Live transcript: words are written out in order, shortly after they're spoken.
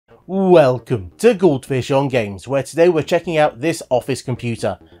Welcome to Goldfish on Games, where today we're checking out this office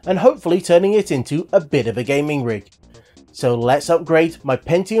computer and hopefully turning it into a bit of a gaming rig. So let's upgrade my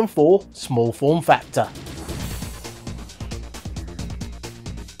Pentium 4 small form factor.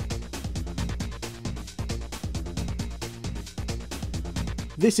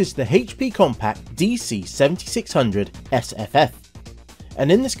 This is the HP Compact DC7600 SFF,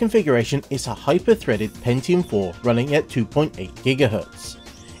 and in this configuration it's a hyper-threaded Pentium 4 running at 2.8 GHz.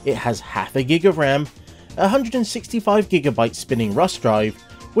 It has half a gig of RAM, a 165GB spinning Rust drive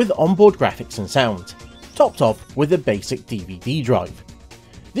with onboard graphics and sound, topped off with a basic DVD drive.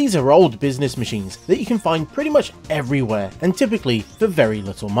 These are old business machines that you can find pretty much everywhere and typically for very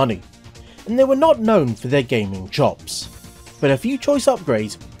little money, and they were not known for their gaming chops. But a few choice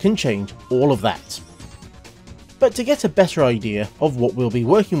upgrades can change all of that. But to get a better idea of what we'll be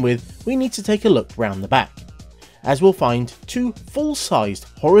working with, we need to take a look round the back, as we'll find two full-sized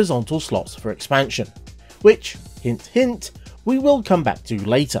horizontal slots for expansion, which, hint hint, we will come back to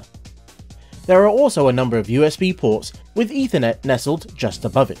later. There are also a number of USB ports with Ethernet nestled just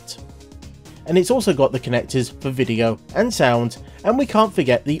above it. And it's also got the connectors for video and sound, and we can't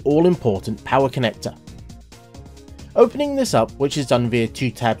forget the all-important power connector. Opening this up, which is done via two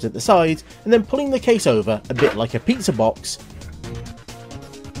tabs at the side, and then pulling the case over a bit like a pizza box,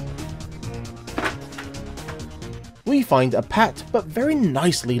 we find a packed but very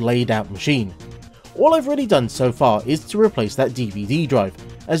nicely laid out machine. All I've really done so far is to replace that DVD drive,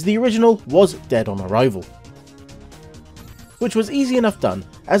 as the original was dead on arrival. Which was easy enough done,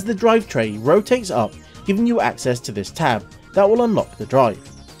 as the drive tray rotates up, giving you access to this tab that will unlock the drive.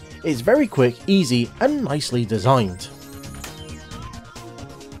 It's very quick, easy and nicely designed.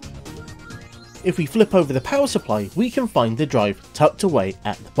 If we flip over the power supply, we can find the drive tucked away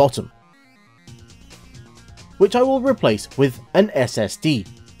at the bottom, which I will replace with an SSD,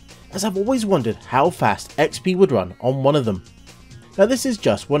 as I've always wondered how fast XP would run on one of them. Now this is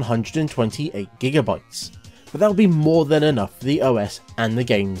just 128GB, but that'll be more than enough for the OS and the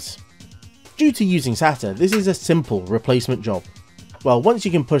games. Due to using SATA, this is a simple replacement job. Well, once you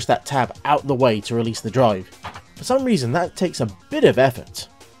can push that tab out the way to release the drive, for some reason that takes a bit of effort.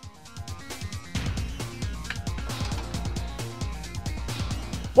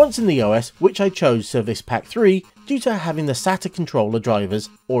 Once in the OS, which I chose for this Pack 3 due to having the SATA controller drivers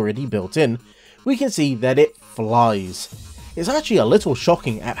already built in, we can see that it flies. It's actually a little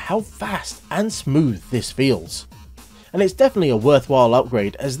shocking at how fast and smooth this feels. And it's definitely a worthwhile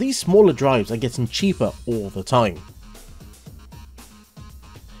upgrade, as these smaller drives are getting cheaper all the time.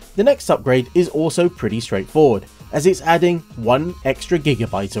 The next upgrade is also pretty straightforward, as it's adding 1 extra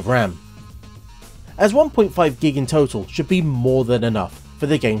gigabyte of RAM. As 1.5 gig in total should be more than enough for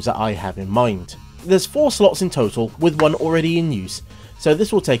the games that I have in mind. There's 4 slots in total with 1 already in use, so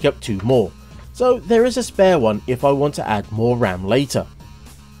this will take up 2 more, so there is a spare one if I want to add more RAM later.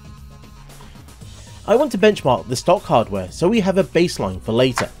 I want to benchmark the stock hardware so we have a baseline for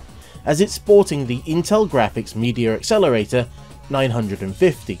later, as it's sporting the Intel Graphics Media Accelerator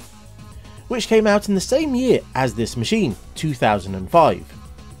 950, which came out in the same year as this machine, 2005.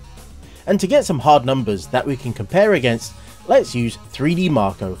 And to get some hard numbers that we can compare against, let's use 3D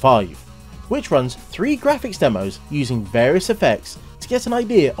Mark 05, which runs 3 graphics demos using various effects to get an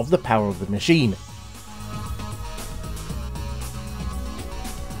idea of the power of the machine.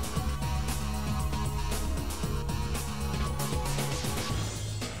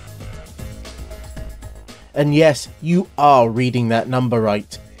 And yes, you are reading that number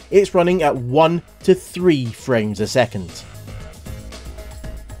right. It's running at 1 to 3 frames a second.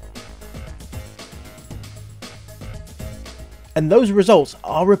 And those results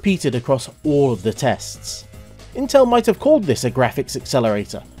are repeated across all of the tests. Intel might have called this a graphics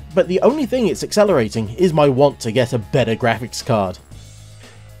accelerator, but the only thing it's accelerating is my want to get a better graphics card.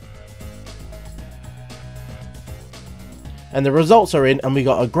 And the results are in, and we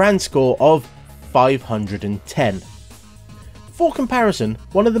got a grand score of 510. For comparison,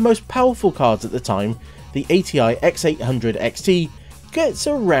 one of the most powerful cards at the time, the ATI X800 XT, gets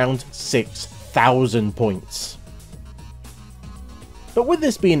around 6,000 points. But with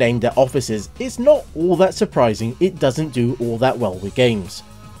this being aimed at offices, it's not all that surprising it doesn't do all that well with games.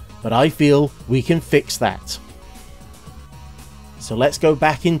 But I feel we can fix that. So let's go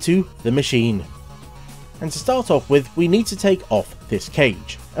back into the machine. And to start off with, we need to take off this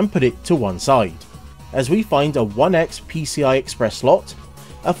cage and put it to one side, as we find a 1x PCI Express slot,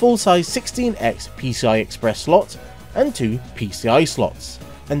 a full-size 16x PCI Express slot, and 2 PCI slots,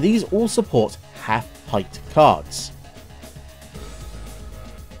 and these all support half-height cards.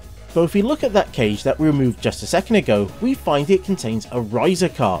 But if we look at that cage that we removed just a second ago, we find it contains a riser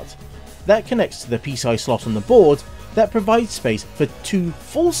card that connects to the PCI slot on the board that provides space for 2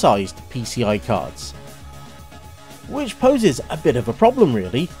 full-sized PCI cards. Which poses a bit of a problem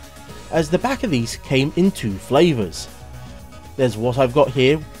really, as the back of these came in 2 flavours. There's what I've got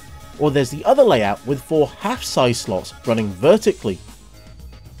here, or there's the other layout with 4 half-size slots running vertically.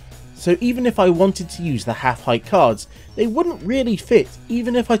 So even if I wanted to use the half-height cards, they wouldn't really fit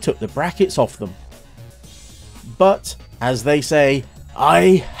even if I took the brackets off them. But, as they say,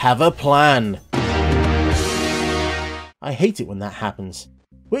 I have a plan. I hate it when that happens,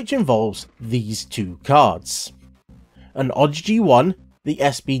 which involves these 2 cards. An Odds G1, the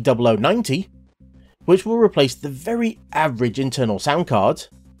SB0090, which will replace the very average internal sound card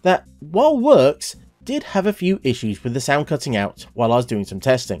that, while works, did have a few issues with the sound cutting out while I was doing some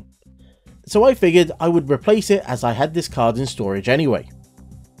testing. So I figured I would replace it as I had this card in storage anyway.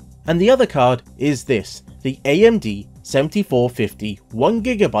 And the other card is this, the AMD 7450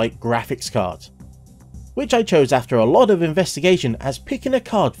 1GB graphics card, which I chose after a lot of investigation, as picking a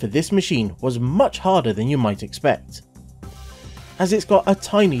card for this machine was much harder than you might expect, as it's got a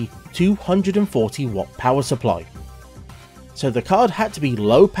tiny 240 watt power supply. So the card had to be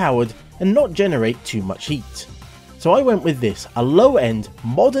low powered and not generate too much heat. So I went with this, a low-end,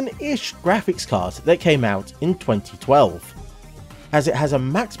 modern-ish graphics card that came out in 2012, as it has a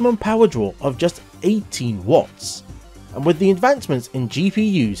maximum power draw of just 18 watts. And with the advancements in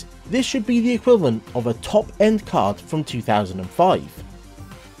GPUs, this should be the equivalent of a top-end card from 2005.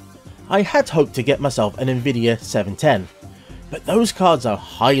 I had hoped to get myself an Nvidia 710, but those cards are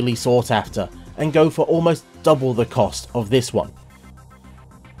highly sought after and go for almost double the cost of this one.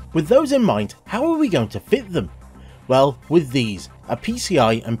 With those in mind, how are we going to fit them? Well, with these, a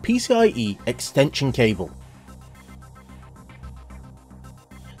PCI and PCIe extension cable.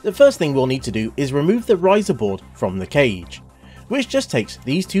 The first thing we'll need to do is remove the riser board from the cage, which just takes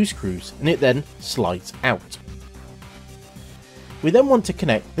these 2 screws and it then slides out. We then want to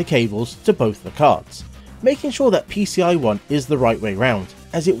connect the cables to both the cards, making sure that PCI 1 is the right way round,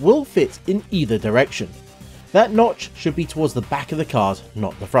 as it will fit in either direction. That notch should be towards the back of the card,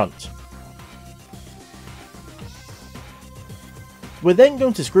 not the front. We're then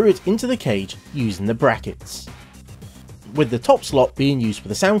going to screw it into the cage using the brackets, with the top slot being used for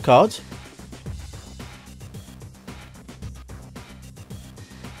the sound card,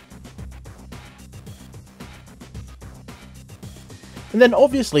 and then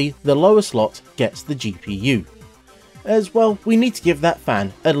obviously the lower slot gets the GPU, as well we need to give that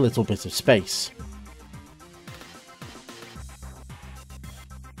fan a little bit of space.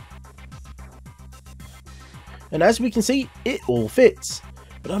 And as we can see, it all fits,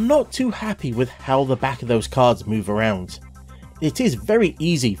 but I'm not too happy with how the back of those cards move around. It is very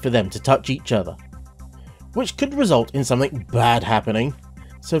easy for them to touch each other, which could result in something bad happening,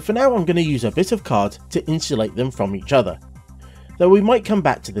 so for now I'm going to use a bit of card to insulate them from each other, though we might come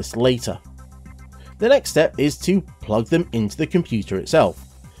back to this later. The next step is to plug them into the computer itself,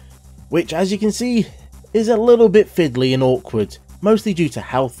 which as you can see is a little bit fiddly and awkward, mostly due to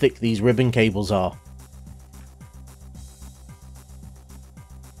how thick these ribbon cables are.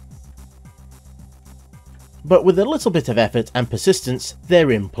 But with a little bit of effort and persistence,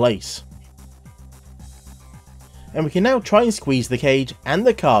 they're in place. And we can now try and squeeze the cage and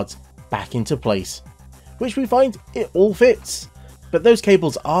the cards back into place, which we find it all fits, but those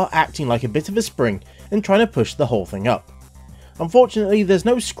cables are acting like a bit of a spring and trying to push the whole thing up. Unfortunately, there's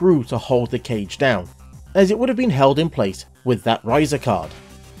no screw to hold the cage down, as it would have been held in place with that riser card.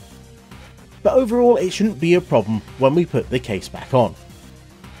 But overall, it shouldn't be a problem when we put the case back on.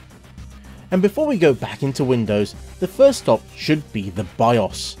 And before we go back into Windows, the first stop should be the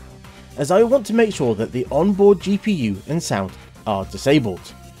BIOS, as I want to make sure that the onboard GPU and sound are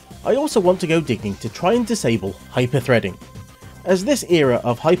disabled. I also want to go digging to try and disable hyperthreading, as this era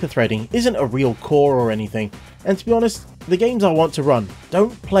of hyperthreading isn't a real core or anything, and to be honest, the games I want to run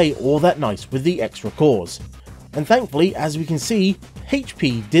don't play all that nice with the extra cores. And thankfully, as we can see,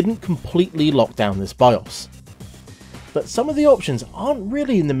 HP didn't completely lock down this BIOS. But some of the options aren't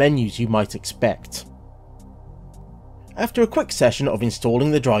really in the menus you might expect. After a quick session of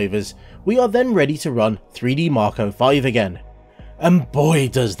installing the drivers, we are then ready to run 3D Marco 5 again. And boy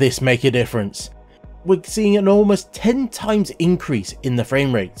does this make a difference. We're seeing an almost 10 times increase in the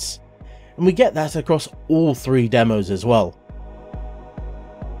frame rates, and we get that across all 3 demos as well.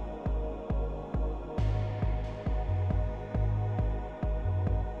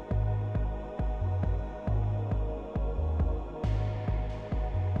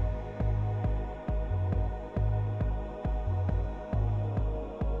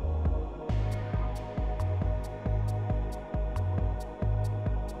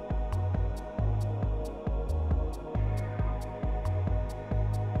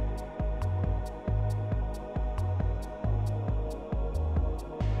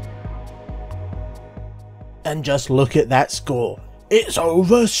 And just look at that score, it's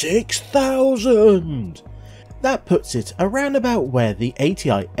over 6,000! That puts it around about where the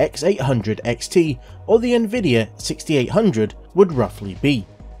ATI X800 XT or the Nvidia 6800 would roughly be,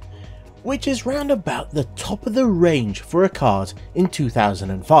 which is round about the top of the range for a card in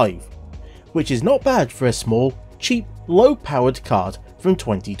 2005, which is not bad for a small, cheap, low-powered card from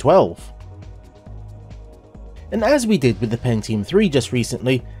 2012. And as we did with the Pentium 3 just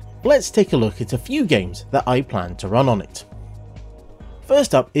recently, let's take a look at a few games that I plan to run on it.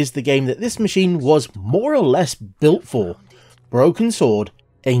 First up is the game that this machine was more or less built for, Broken Sword,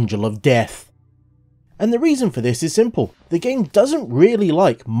 Angel of Death. And the reason for this is simple, the game doesn't really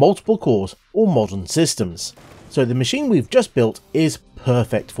like multiple cores or modern systems, so the machine we've just built is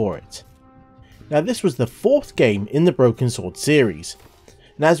perfect for it. Now this was the 4th game in the Broken Sword series,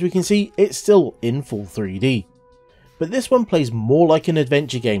 and as we can see it's still in full 3D. But this one plays more like an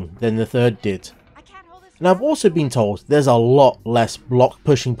adventure game than the 3rd did. And I've also been told there's a lot less block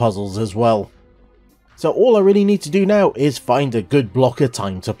pushing puzzles as well. So all I really need to do now is find a good block of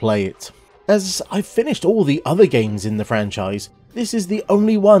time to play it. As I've finished all the other games in the franchise, this is the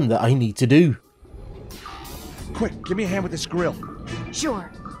only one that I need to do. Quick, give me a hand with this grill.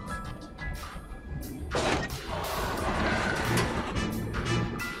 Sure.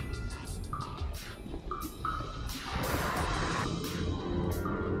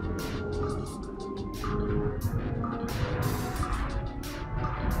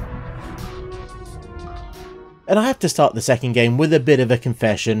 And I have to start the second game with a bit of a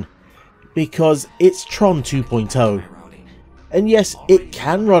confession, because it's Tron 2.0. And yes, it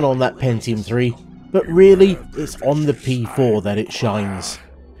can run on that Pentium 3, but really it's on the P4 that it shines.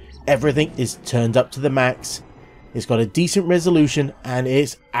 Everything is turned up to the max, it's got a decent resolution, and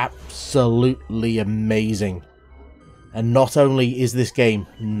it's absolutely amazing. And not only is this game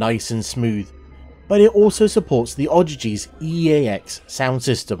nice and smooth, but it also supports the Audigy's EAX sound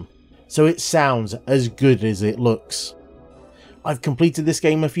system, so it sounds as good as it looks. I've completed this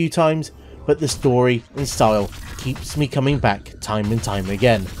game a few times, but the story and style keeps me coming back time and time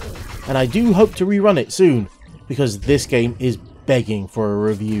again, and I do hope to rerun it soon, because this game is begging for a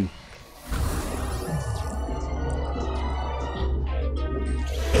review.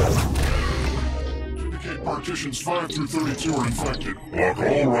 Partitions 5 through 32 are infected. Block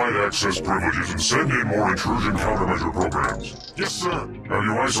all write access privileges and send in more intrusion countermeasure programs. Yes, sir. Have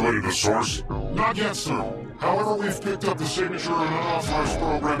you isolated the source? Not yet, sir. However, we've picked up the signature of an unauthorized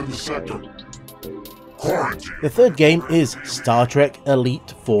program in the sector. Quarantine. The third game is Star Trek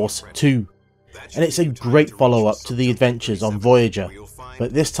Elite Force 2, and it's a great follow-up to the adventures on Voyager,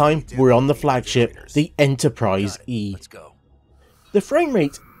 but this time we're on the flagship, the Enterprise E. The frame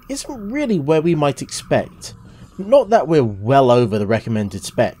rate isn't really where we might expect, not that we're well over the recommended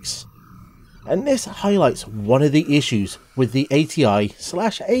specs. And this highlights one of the issues with the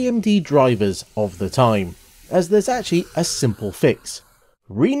ATI/AMD drivers of the time, as there's actually a simple fix.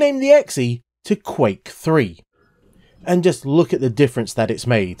 Rename the XE to Quake 3. And just look at the difference that it's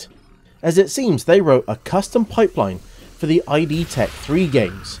made, as it seems they wrote a custom pipeline for the ID Tech 3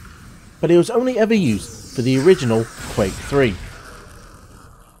 games, but it was only ever used for the original Quake 3.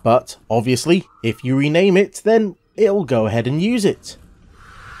 But obviously, if you rename it, then it'll go ahead and use it.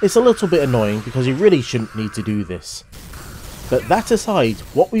 It's a little bit annoying because you really shouldn't need to do this. But that aside,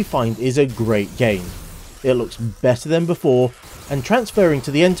 what we find is a great game. It looks better than before, and transferring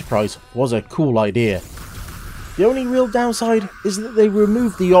to the Enterprise was a cool idea. The only real downside is that they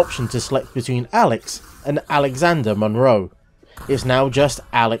removed the option to select between Alex and Alexander Monroe. It's now just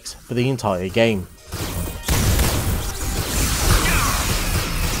Alex for the entire game.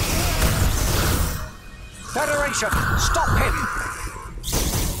 Federation, stop him!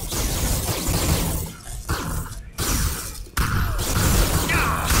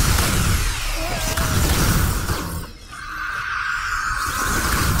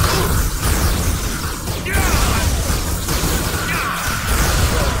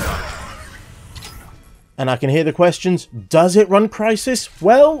 And I can hear the questions, does it run Crysis?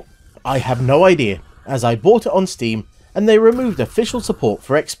 Well, I have no idea, as I bought it on Steam and they removed official support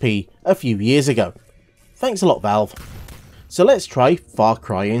for XP a few years ago. Thanks a lot, Valve. So let's try Far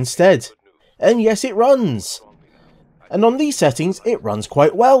Cry instead. And yes, it runs. And on these settings, it runs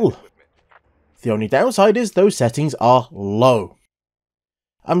quite well. The only downside is those settings are low.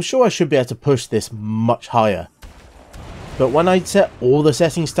 I'm sure I should be able to push this much higher. But when I set all the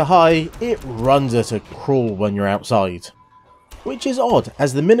settings to high, it runs at a crawl when you're outside. Which is odd,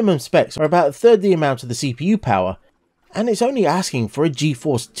 as the minimum specs are about a third the amount of the CPU power, and it's only asking for a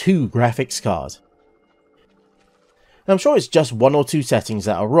GeForce 2 graphics card. I'm sure it's just one or two settings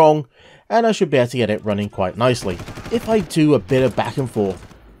that are wrong, and I should be able to get it running quite nicely, if I do a bit of back and forth.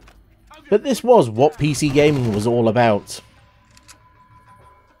 But this was what PC gaming was all about.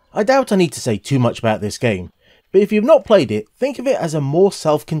 I doubt I need to say too much about this game, but if you've not played it, think of it as a more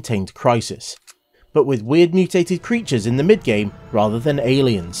self-contained Crysis, but with weird mutated creatures in the mid-game rather than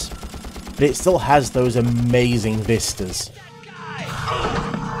aliens. But it still has those amazing vistas.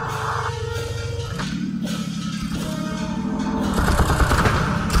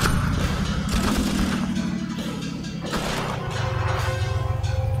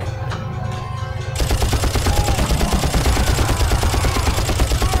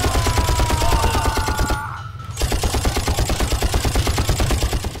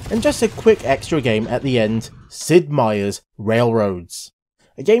 And just a quick extra game at the end, Sid Meier's Railroads.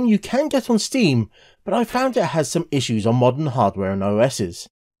 A game you can get on Steam, but I found it has some issues on modern hardware and OSs.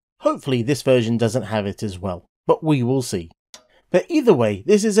 Hopefully this version doesn't have it as well, but we will see. But either way,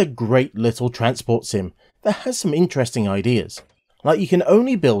 this is a great little transport sim that has some interesting ideas. Like you can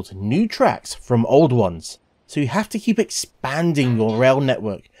only build new tracks from old ones, so you have to keep expanding your rail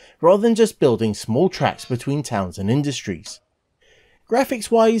network rather than just building small tracks between towns and industries.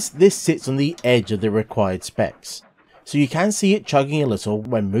 Graphics wise, this sits on the edge of the required specs, so you can see it chugging a little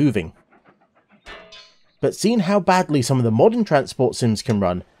when moving. But seeing how badly some of the modern transport sims can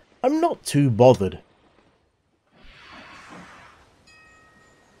run, I'm not too bothered.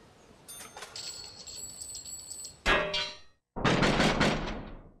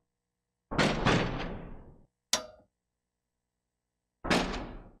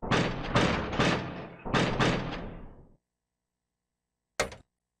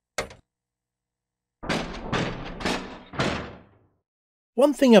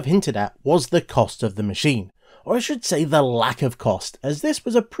 One thing I've hinted at was the cost of the machine, or I should say the lack of cost, as this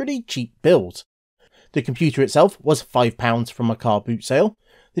was a pretty cheap build. The computer itself was £5 from a car boot sale,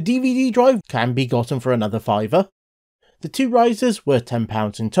 the DVD drive can be gotten for another £5, the two risers were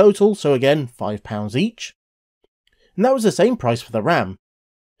 £10 in total, so again £5 each, and that was the same price for the RAM.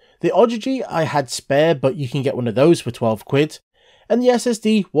 The Odyssey I had spare, but you can get one of those for 12 quid, and the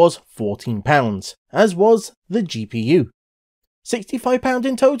SSD was £14, as was the GPU. £65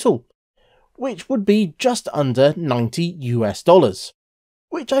 in total, which would be just under $90 US,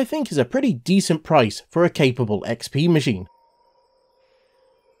 which I think is a pretty decent price for a capable XP machine.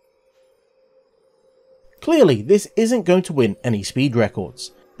 Clearly this isn't going to win any speed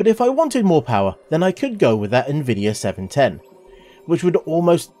records, but if I wanted more power then I could go with that Nvidia 710, which would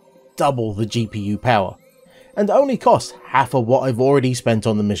almost double the GPU power, and only cost half of what I've already spent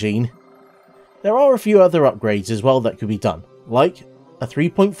on the machine. There are a few other upgrades as well that could be done, like a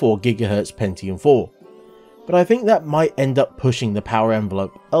 3.4 GHz Pentium 4, but I think that might end up pushing the power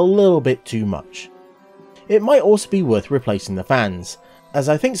envelope a little bit too much. It might also be worth replacing the fans, as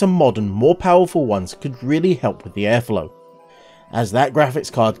I think some modern, more powerful ones could really help with the airflow, as that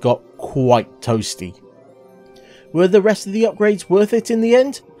graphics card got quite toasty. Were the rest of the upgrades worth it in the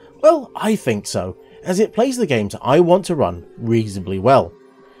end? Well, I think so, as it plays the games I want to run reasonably well.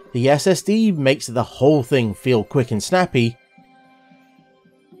 The SSD makes the whole thing feel quick and snappy,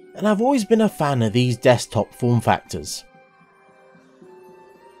 and I've always been a fan of these desktop form factors.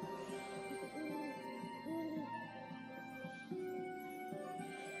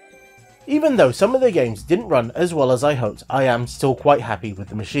 Even though some of the games didn't run as well as I hoped, I am still quite happy with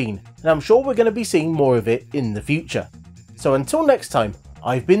the machine, and I'm sure we're going to be seeing more of it in the future. So until next time,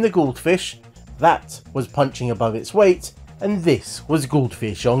 I've been the Goldfish, that was Punching Above Its Weight, and this was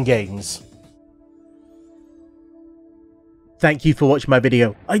Goldfish on Games. Thank you for watching my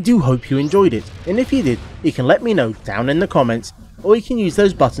video. I do hope you enjoyed it, and if you did, you can let me know down in the comments, or you can use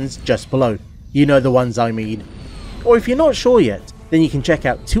those buttons just below. You know the ones I mean. Or if you're not sure yet, then you can check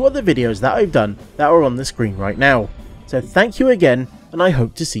out 2 other videos that I've done that are on the screen right now. So thank you again, and I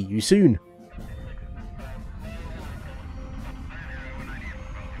hope to see you soon.